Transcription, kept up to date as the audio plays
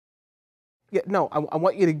Yeah, no, I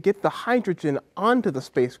want you to get the hydrogen onto the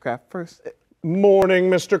spacecraft first. Morning,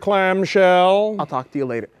 Mr. Clamshell. I'll talk to you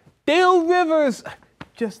later. Dale Rivers,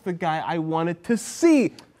 just the guy I wanted to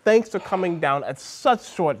see. Thanks for coming down at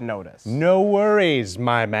such short notice. No worries,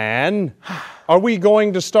 my man. Are we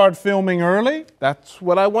going to start filming early? That's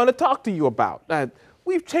what I want to talk to you about.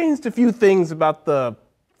 We've changed a few things about the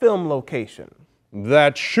film location.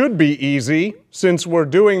 That should be easy, since we're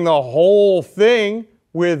doing the whole thing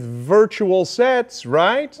with virtual sets,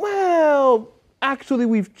 right? Well, actually,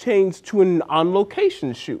 we've changed to an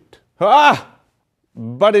on-location shoot. Ah!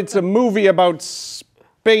 But it's a movie about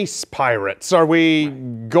space pirates. Are we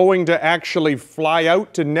going to actually fly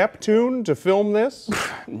out to Neptune to film this?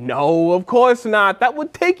 No, of course not. That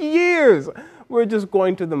would take years. We're just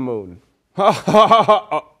going to the moon.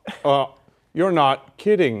 You're not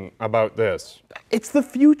kidding about this. It's the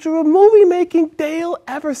future of movie making, Dale.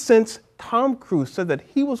 Ever since Tom Cruise said that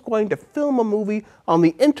he was going to film a movie on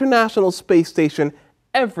the International Space Station,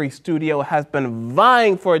 every studio has been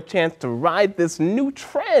vying for a chance to ride this new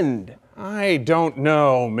trend. I don't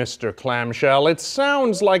know, Mr. Clamshell. It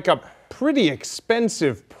sounds like a pretty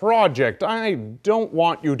expensive project. I don't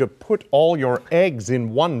want you to put all your eggs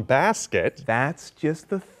in one basket. That's just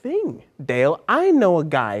the thing, Dale. I know a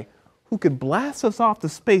guy who could blast us off to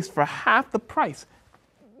space for half the price.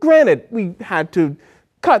 Granted, we had to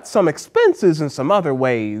cut some expenses in some other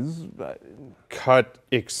ways. But cut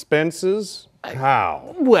expenses?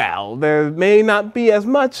 How? Well, there may not be as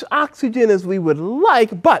much oxygen as we would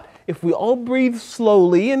like, but if we all breathe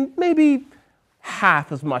slowly and maybe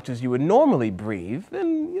half as much as you would normally breathe,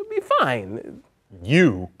 then you'll be fine.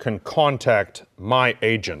 You can contact my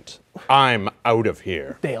agent. I'm out of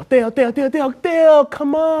here. Dale,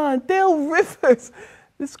 come on, Dale Rivers.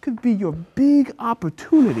 This could be your big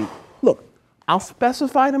opportunity. Look, I'll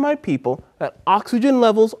specify to my people that oxygen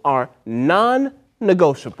levels are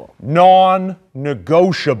non-negotiable.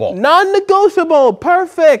 Non-negotiable. Non-negotiable,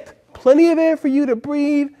 perfect. Plenty of air for you to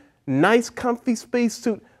breathe, nice comfy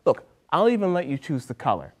spacesuit. Look, I'll even let you choose the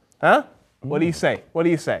color. Huh? What do you say? What do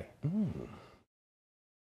you say?